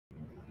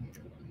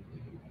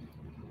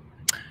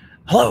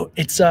Hello,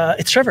 it's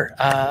Trevor.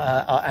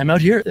 I'm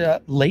out here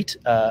late.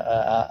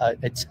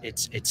 It's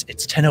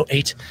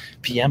 10:08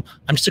 p.m.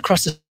 I'm just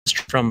across the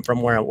street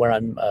from where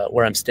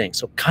I'm staying.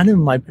 So kind of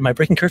am I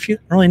breaking curfew?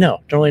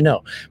 Don't really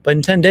know. But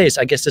in 10 days,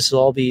 I guess this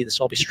will all be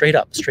straight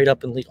up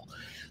and legal.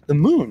 The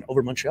moon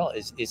over Montreal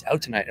is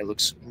out tonight. It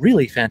looks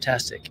really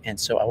fantastic, and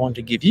so I wanted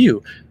to give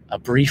you a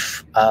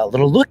brief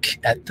little look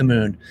at the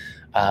moon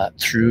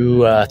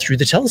through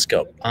the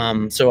telescope.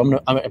 So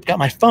I've got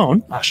my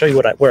phone. I'll show you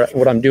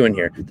what I'm doing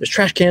here. There's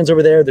trash cans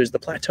over there. There's the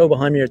plateau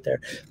behind me right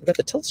there. I've got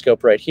the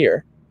telescope right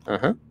here.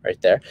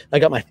 Right there. I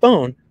got my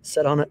phone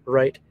set on it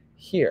right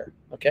here.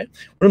 Okay.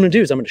 What I'm going to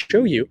do is I'm going to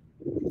show you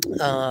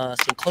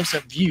some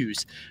close-up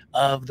views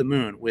of the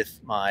moon with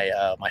my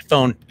my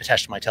phone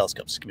attached to my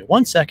telescope. So give me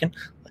 1 second.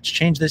 Let's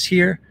change this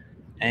here,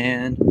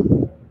 and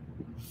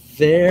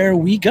there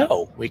we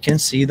go. We can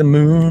see the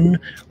moon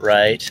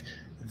right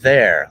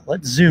there.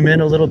 Let's zoom in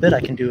a little bit.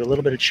 I can do a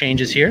little bit of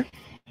changes here.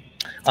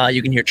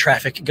 You can hear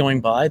traffic going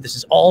by. This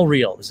is all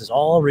real. Let's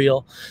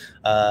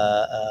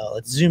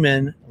zoom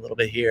in a little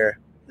bit here.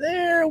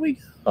 There we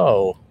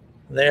go.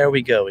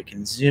 We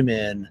can zoom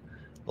in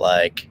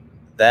like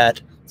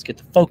that. Let's get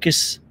the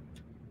focus.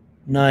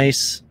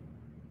 Nice.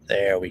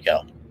 There we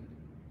go.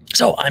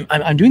 So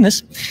I'm doing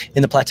this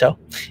in the plateau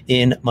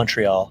in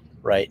Montreal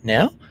right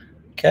now.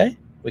 Okay.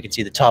 We can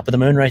see the top of the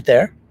moon right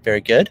there.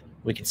 Very good.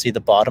 We can see the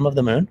bottom of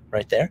the moon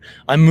right there.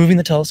 I'm moving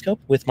the telescope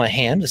with my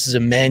hand. This is a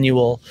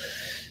manual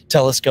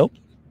telescope.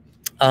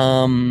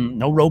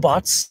 No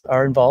robots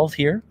are involved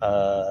here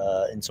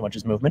in so much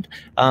as movement.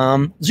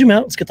 Zoom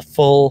out. Let's get the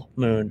full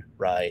moon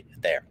right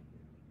there.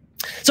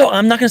 So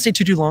I'm not going to stay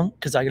too long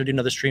because I got to do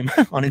another stream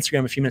on Instagram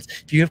in a few minutes.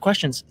 If you have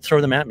questions, throw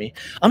them at me.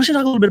 I'm just going to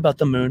talk a little bit about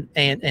the moon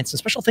and some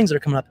special things that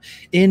are coming up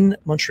in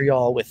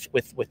Montreal with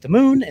the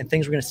moon and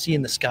things we're going to see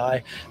in the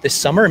sky this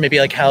summer, and maybe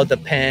like how the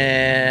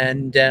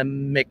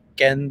pandemic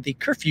and the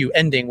curfew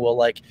ending will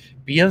like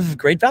be of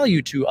great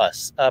value to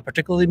us,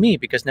 particularly me,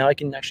 because now I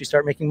can actually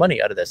start making money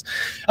out of this.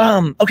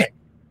 Okay.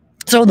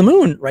 So the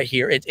moon right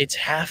here, it's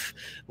half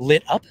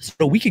lit up. So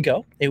a week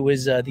ago, it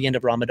was the end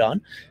of Ramadan.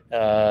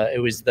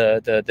 It was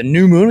the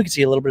new moon. We can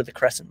see a little bit of the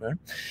crescent moon.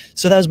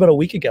 So that was about a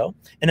week ago.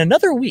 And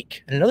another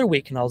week,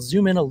 and I'll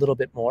zoom in a little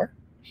bit more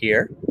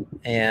here.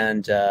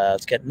 And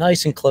let's get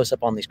nice and close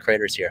up on these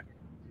craters here.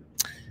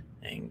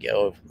 And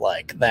go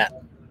like that.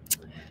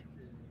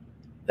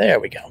 There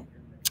we go.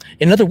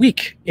 In another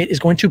week, it is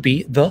going to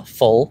be the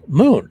full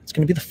moon. It's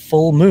going to be the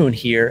full moon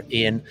here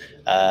in,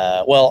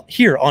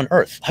 here on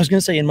Earth. I was going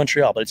to say in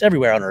Montreal, but it's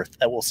everywhere on Earth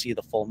that we'll see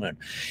the full moon.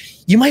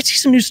 You might see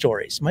some news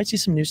stories.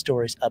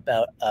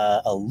 About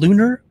a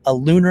lunar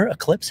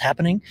eclipse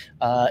happening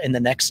in the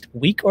next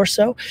week or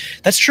so.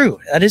 That's true.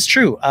 That is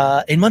true.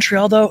 In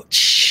Montreal, though,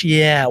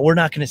 yeah, we're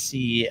not going to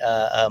see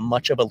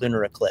much of a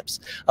lunar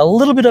eclipse. A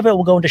little bit of it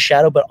will go into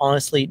shadow, but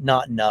honestly,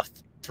 not enough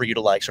for you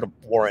to like sort of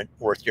warrant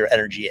worth your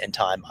energy and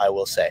time, I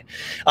will say.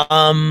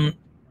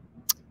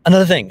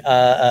 Another thing,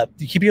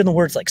 you keep hearing the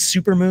words like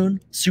supermoon,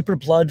 super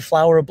blood,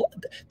 flower of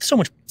blood. So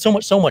much,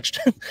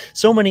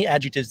 so many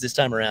adjectives this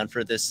time around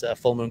for this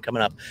full moon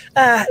coming up.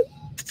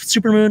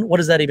 Supermoon, what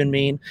does that even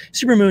mean?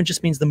 Supermoon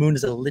just means the moon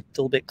is a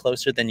little bit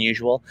closer than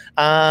usual.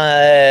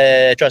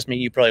 Trust me,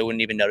 you probably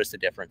wouldn't even notice the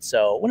difference.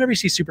 So whenever you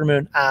see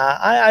supermoon,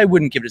 I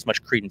wouldn't give it as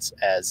much credence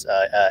as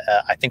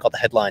I think all the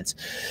headlines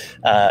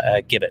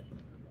give it.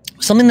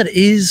 Something that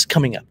is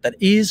coming up that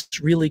is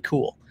really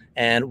cool.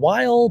 And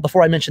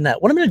before I mention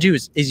that, what I'm going to do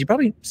is you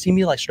probably see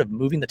me like sort of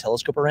moving the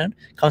telescope around,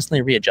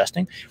 constantly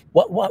readjusting.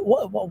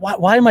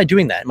 Why am I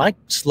doing that? Am I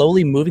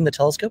slowly moving the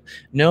telescope?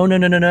 No.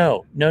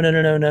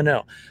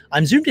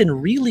 I'm zoomed in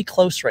really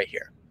close right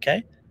here.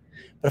 Okay.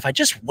 But if I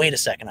just wait a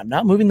second, I'm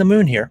not moving the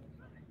moon here.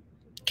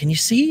 Can you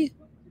see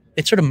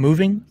it's sort of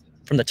moving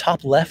from the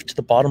top left to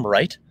the bottom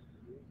right?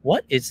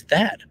 What is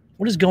that?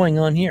 What is going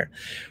on here?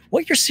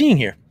 What you're seeing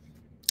here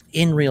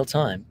in real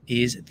time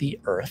is the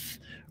Earth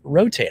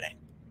rotating.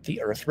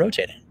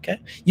 Okay?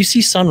 You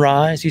see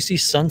sunrise, you see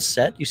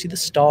sunset, you see the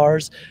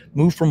stars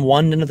move from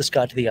one end of the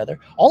sky to the other.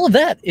 All of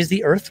that is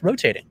the Earth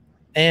rotating.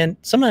 And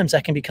sometimes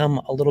that can become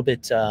a little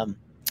bit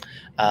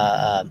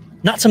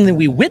not something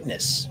we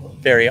witness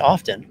very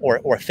often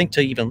or think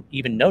to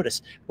even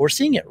notice. We're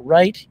seeing it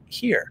right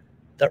here,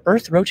 the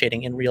Earth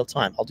rotating in real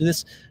time. I'll do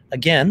this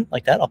again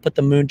like that. I'll put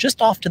the moon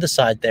just off to the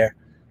side there.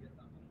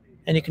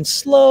 And you can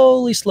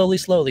slowly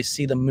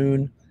see the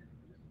moon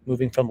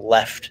moving from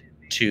left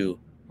to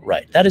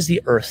right. That is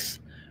the Earth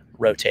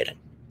rotating.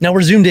 Now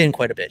we're zoomed in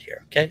quite a bit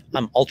here, okay?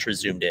 I'm ultra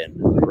zoomed in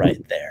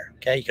right there,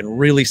 okay? You can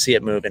really see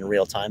it move in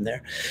real time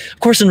there. Of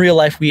course, in real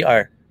life, we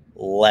are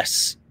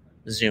less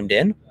zoomed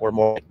in. We're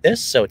more like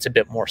this, so it's a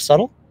bit more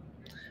subtle.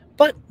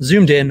 But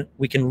zoomed in,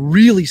 we can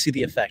really see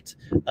the effect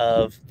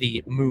of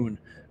the moon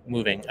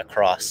moving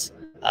across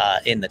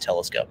in the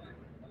telescope.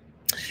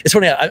 It's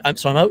funny. I'm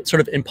out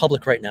sort of in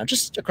public right now,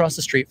 just across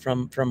the street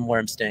from where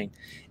I'm staying,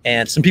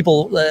 and some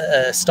people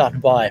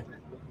stopped by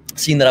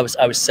seeing that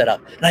I was set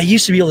up. And I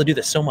used to be able to do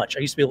this so much. I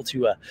used to be able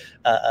to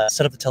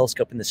set up the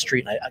telescope in the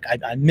street.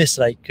 And I missed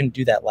that I couldn't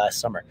do that last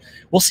summer.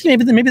 We'll see.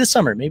 Maybe this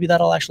summer. Maybe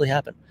that'll actually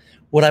happen.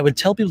 What I would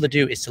tell people to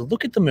do is to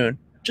look at the moon,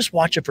 just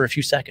watch it for a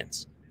few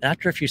seconds. And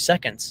after a few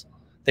seconds,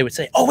 they would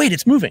say, "Oh, wait,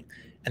 it's moving."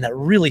 And that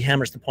really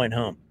hammers the point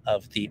home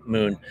of the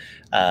moon,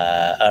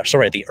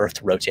 the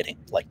Earth rotating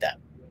like that.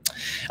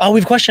 Oh, we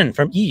have a question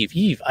from Eve.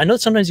 Eve, I know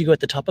that sometimes you go at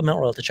the top of Mount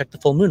Royal to check the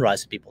full moon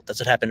rise with people. Does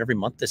it happen every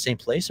month, the same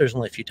place? Or is it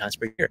only a few times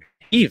per year?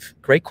 Eve,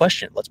 great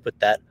question. Let's put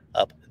that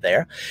up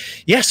there.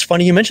 Yes,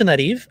 funny you mentioned that,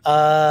 Eve.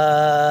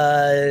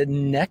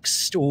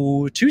 Next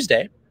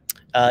Tuesday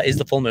is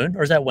the full moon,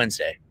 or is that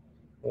Wednesday?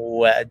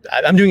 Well,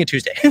 I'm doing it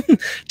Tuesday.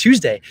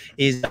 Tuesday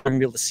is I'm going to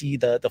be able to see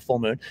the full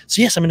moon.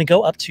 So yes, I'm going to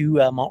go up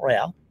to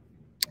Montreal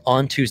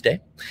on Tuesday,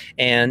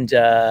 and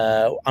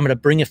I'm going to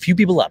bring a few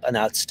people up. And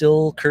now it's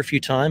still curfew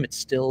time. It's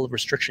still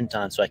restriction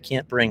time. So I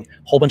can't bring a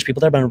whole bunch of people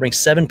there, but I'm going to bring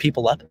 7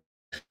 people up.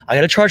 I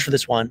got to charge for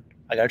this one.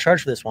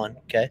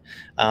 Okay.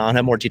 I'll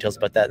have more details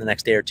about that in the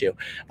next day or two.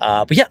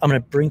 But yeah, I'm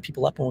going to bring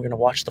people up and we're going to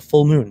watch the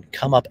full moon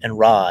come up and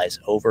rise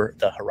over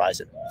the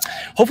horizon.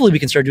 Hopefully we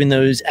can start doing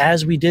those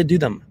as we did do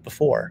them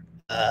before.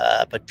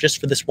 But just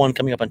for this one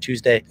coming up on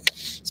Tuesday,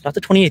 it's not the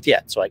 28th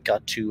yet. So I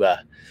got to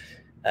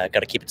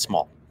keep it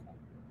small.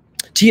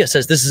 Tia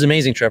says, "This is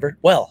amazing, Trevor."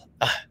 Well,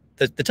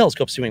 the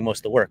telescope's doing most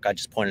of the work. I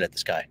just pointed at the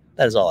sky.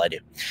 That is all I do.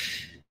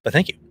 But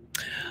thank you.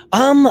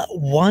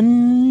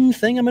 One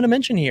thing I'm going to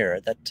mention here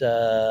that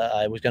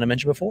I was going to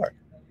mention before.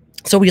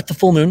 So we get the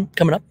full moon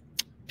coming up.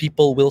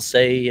 People will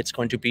say it's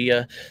going to be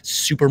a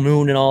super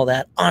moon and all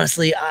that.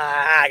 Honestly,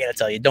 I got to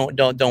tell you,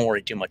 don't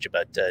worry too much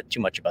about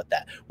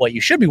that. What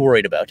you should be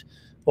worried about,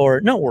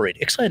 or not worried,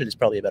 excited is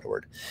probably a better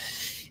word,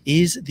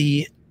 is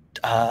the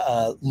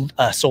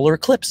solar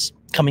eclipse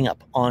coming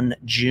up on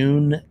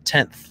June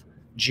 10th.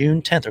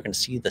 June 10th, we're going to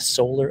see the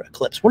solar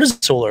eclipse. What is a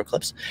solar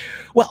eclipse?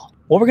 Well,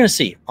 what we're going to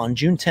see on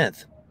June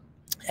 10th,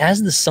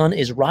 as the sun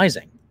is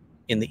rising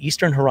in the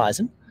eastern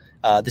horizon,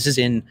 this is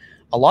in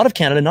a lot of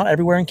Canada, not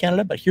everywhere in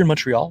Canada, but here in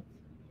Montreal,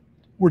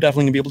 we're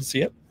definitely going to be able to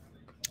see it.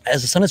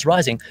 As the sun is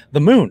rising,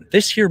 the moon,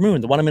 this here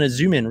moon, the one I'm going to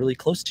zoom in really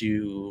close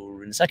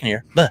to in a second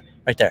here,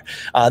 right there,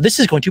 this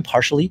is going to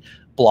partially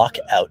block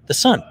out the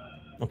sun,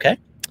 okay?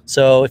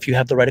 So if you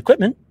have the right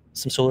equipment,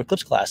 some solar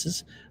eclipse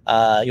glasses,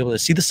 you'll be able to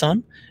see the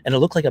sun, and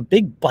it'll look like a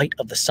big bite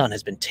of the sun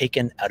has been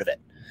taken out of it.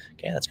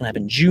 Okay, that's going to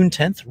happen June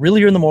 10th,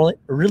 really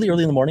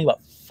early in the morning,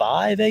 about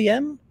 5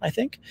 a.m., I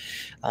think.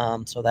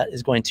 So that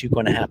is going to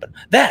happen.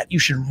 That you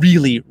should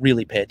really,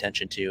 really pay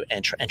attention to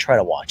and try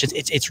to watch.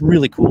 It's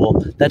really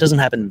cool. That doesn't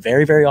happen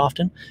very, very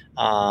often.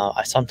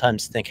 I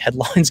sometimes think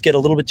headlines get a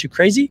little bit too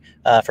crazy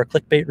for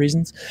clickbait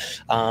reasons.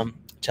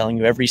 Telling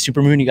you every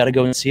supermoon you got to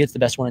go and see. It's the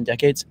best one in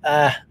decades.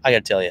 I got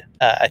to tell you,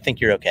 I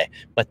think you're okay.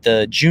 But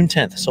the June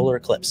 10th solar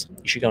eclipse,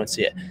 you should go and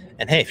see it.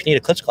 And hey, if you need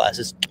eclipse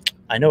glasses,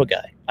 I know a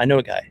guy.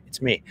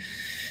 It's me.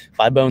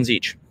 $5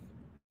 each.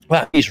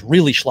 Wow, he's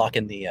really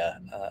schlocking the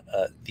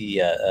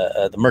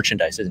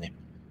merchandise, isn't he?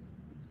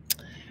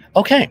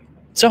 Okay,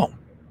 so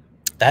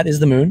that is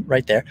the moon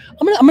right there.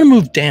 I'm gonna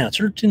move down,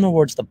 sort of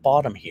towards the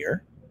bottom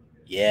here.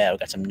 Yeah, we've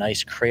got some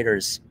nice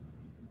craters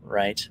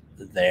right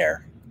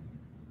there.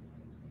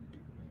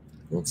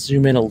 Let's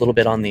zoom in a little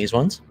bit on these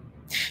ones.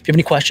 If you have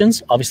any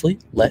questions, obviously,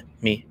 let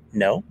me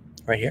know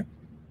right here.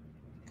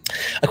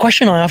 A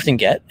question I often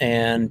get,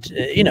 and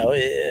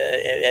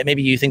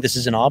maybe you think this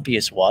is an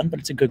obvious one, but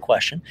it's a good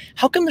question.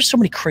 How come there's so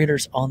many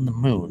craters on the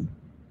moon,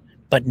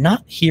 but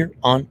not here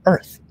on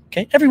Earth?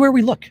 Okay, everywhere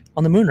we look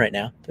on the moon right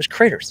now, there's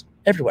craters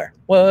everywhere.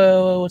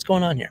 Whoa, what's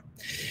going on here?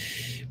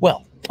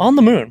 Well, on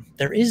the moon,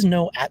 there is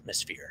no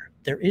atmosphere.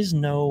 There is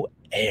no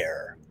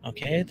air.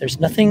 Okay,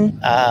 there's nothing.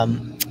 There's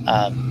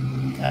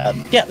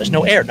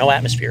no air, no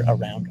atmosphere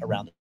around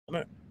the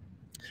moon.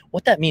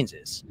 What that means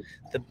is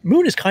the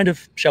moon is kind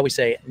of, shall we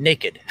say,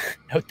 naked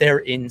out there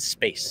in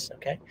space,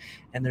 okay?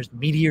 And there's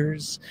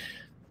meteors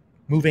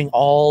moving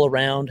all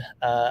around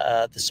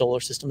the solar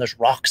system. There's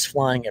rocks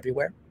flying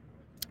everywhere.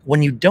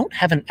 When you don't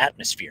have an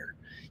atmosphere,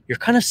 you're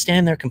kind of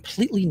standing there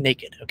completely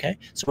naked, okay?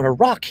 So when a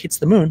rock hits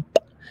the moon,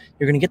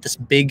 you're going to get this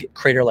big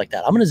crater like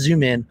that. I'm going to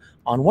zoom in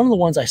on one of the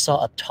ones I saw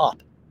up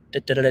top,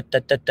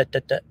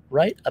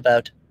 right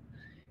about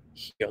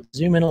here.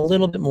 Zoom in a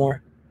little bit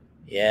more.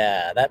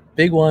 Yeah, that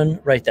big one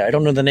right there. I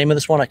don't know the name of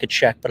this one. I could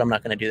check, but I'm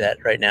not going to do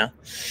that right now.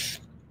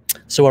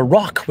 So a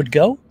rock would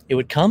go, it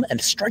would come and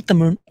strike the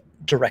moon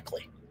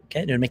directly.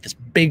 Okay, and it would make this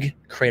big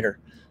crater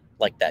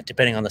like that,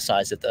 depending on the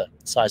size of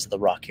the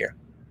rock here.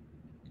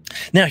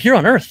 Now here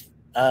on Earth,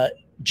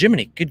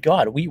 Jiminy, good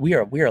God, we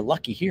are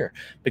lucky here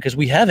because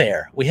we have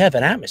air, we have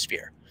an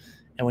atmosphere,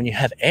 and when you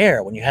have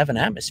air, when you have an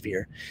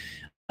atmosphere,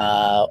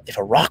 if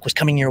a rock was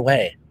coming your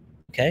way,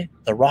 okay,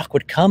 the rock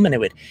would come and it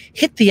would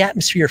hit the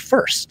atmosphere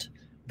first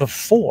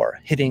before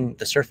hitting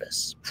the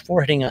surface,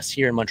 before hitting us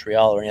here in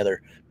Montreal or any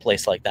other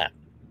place like that.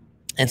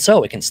 And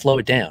so it can slow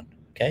it down,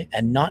 okay,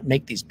 and not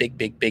make these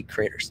big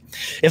craters.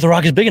 If the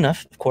rock is big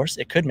enough, of course,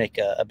 it could make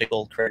a big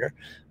old crater,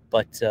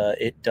 but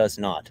it does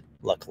not,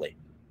 luckily.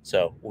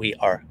 So we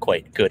are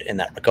quite good in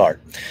that regard.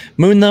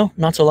 Moon, though,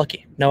 not so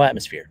lucky. No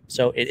atmosphere.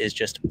 So it is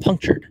just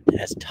punctured. It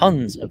has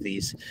tons of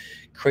these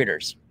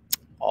craters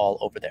all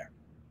over there.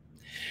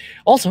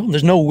 Also,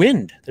 there's no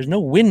wind. There's no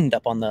wind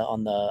up on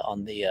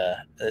the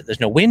there's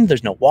no wind,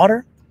 there's no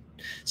water.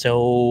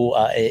 So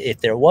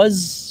if there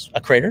was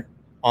a crater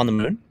on the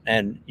moon,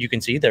 and you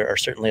can see there are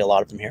certainly a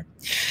lot of them here,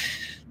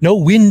 no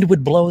wind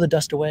would blow the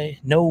dust away.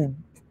 No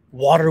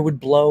water would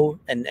blow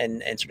and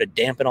sort of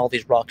dampen all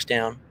these rocks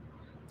down.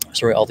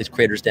 Sorry, all these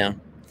craters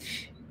down,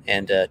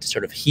 and to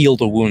sort of heal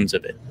the wounds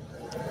of it,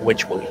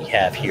 which we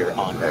have here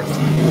on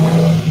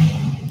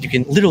Earth. You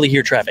can literally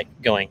hear traffic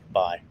going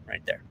by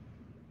right there.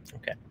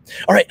 Okay.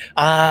 All right.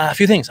 A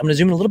few things. I'm going to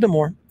zoom in a little bit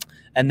more,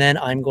 and then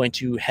I'm going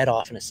to head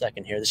off in a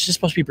second here. This is just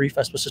supposed to be brief.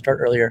 I was supposed to start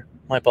earlier.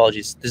 My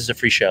apologies. This is a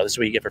free show. This is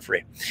what you get for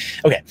free.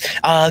 Okay.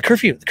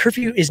 Curfew. The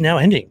curfew is now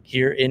ending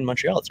here in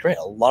Montreal. It's great.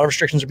 A lot of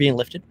restrictions are being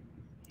lifted.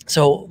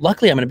 So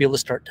luckily, I'm going to be able to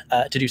start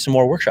to do some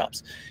more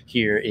workshops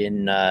here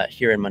in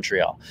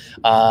Montreal.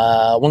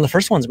 One of the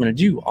first ones I'm going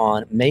to do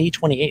on May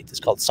 28th is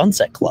called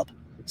Sunset Club.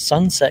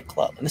 Sunset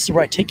Club, and this is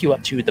where I take you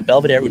up to the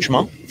Belvedere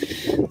Outremont,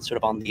 sort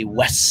of on the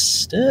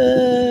west,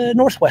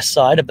 northwest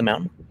side of the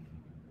mountain,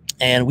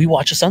 and we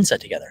watch a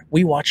sunset together.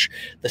 We watch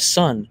the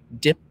sun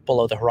dip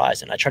below the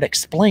horizon. I try to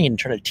explain,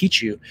 try to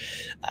teach you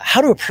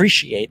how to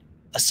appreciate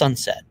a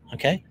sunset.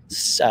 Okay,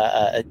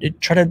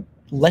 try to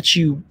let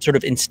you sort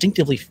of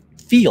instinctively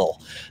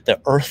feel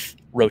the Earth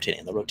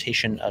rotating, the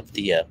rotation of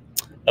the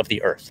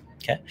Earth.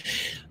 Okay.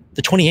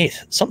 The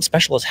 28th, something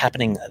special is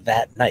happening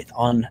that night.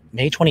 On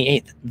May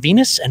 28th,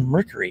 Venus and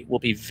Mercury will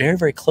be very,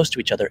 very close to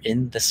each other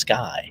in the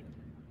sky.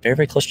 Very,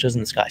 very close to us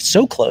in the sky.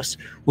 So close,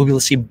 we'll be able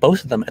to see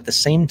both of them at the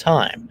same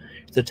time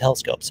through the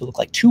telescope. So look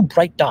like two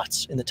bright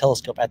dots in the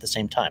telescope at the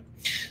same time.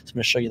 So I'm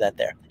going to show you that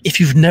there.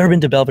 If you've never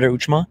been to Belvedere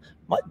Outremont,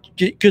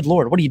 good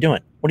Lord, what are you doing?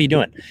 What are you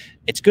doing?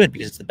 It's good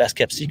because it's the best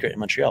kept secret in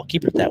Montreal.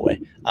 Keep it that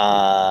way.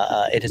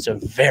 It is a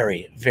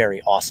very,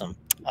 very awesome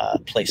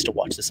place to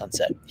watch the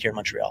sunset here in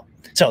Montreal.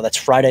 So that's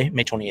Friday,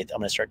 May 28th. I'm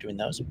going to start doing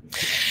those.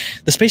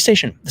 The space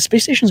station. The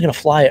space station is going to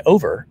fly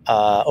over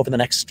the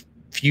next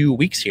few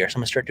weeks here. So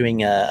I'm going to start doing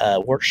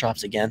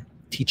workshops again,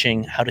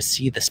 teaching how to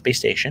see the space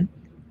station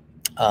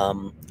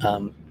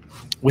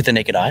with the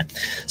naked eye.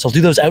 So I'll do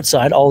those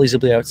outside. All these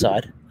will be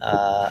outside.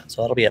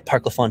 So that'll be at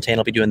Parc La Fontaine.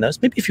 I'll be doing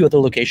those. Maybe a few other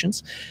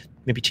locations.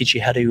 Maybe teach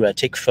you how to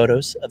take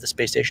photos of the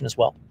space station as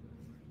well.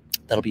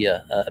 That'll be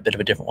a bit of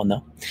a different one,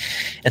 though.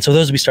 And so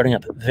those will be starting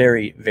up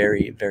very,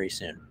 very, very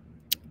soon.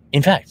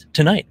 In fact,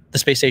 tonight, the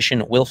space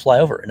station will fly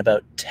over in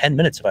about 10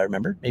 minutes, if I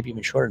remember, maybe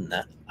even shorter than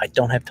that. I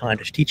don't have time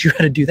to teach you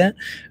how to do that,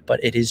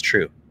 but it is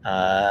true.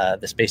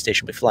 The space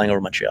station will be flying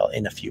over Montreal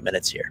in a few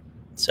minutes here.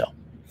 So,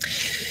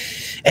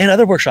 and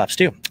other workshops,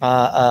 too.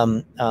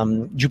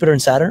 Jupiter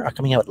and Saturn are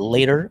coming out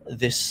later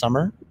this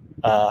summer.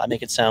 I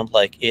make it sound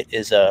like it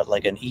is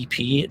like an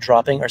EP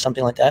dropping or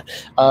something like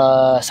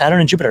that.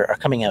 Saturn and Jupiter are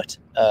coming out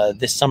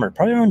this summer,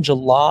 probably around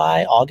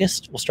July,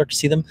 August. We'll start to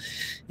see them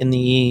in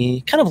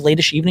the kind of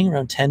lateish evening,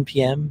 around 10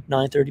 p.m.,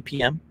 9:30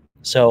 p.m.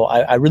 So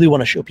I really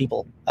want to show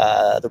people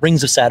the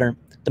rings of Saturn,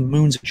 the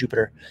moons of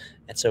Jupiter,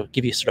 and so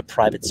give you sort of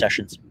private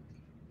sessions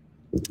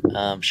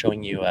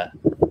showing you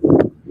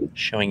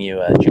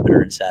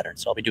Jupiter and Saturn.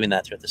 So I'll be doing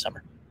that throughout the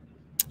summer.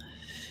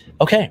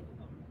 Okay.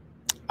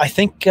 I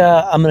think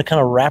I'm going to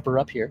kind of wrap her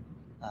up here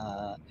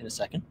in a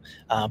second,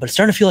 but it's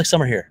starting to feel like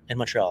summer here in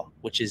Montreal,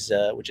 which is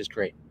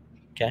great.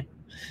 Okay,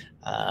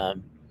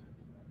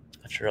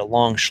 after a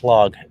long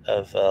slog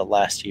of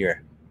last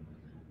year,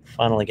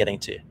 finally getting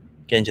to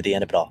the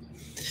end of it all.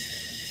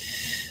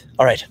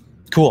 All right,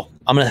 cool.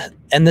 I'm going to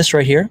end this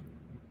right here.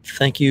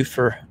 Thank you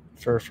for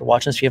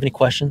watching this. If you have any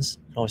questions,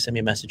 you can always send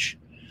me a message.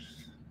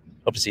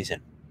 Hope to see you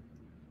soon.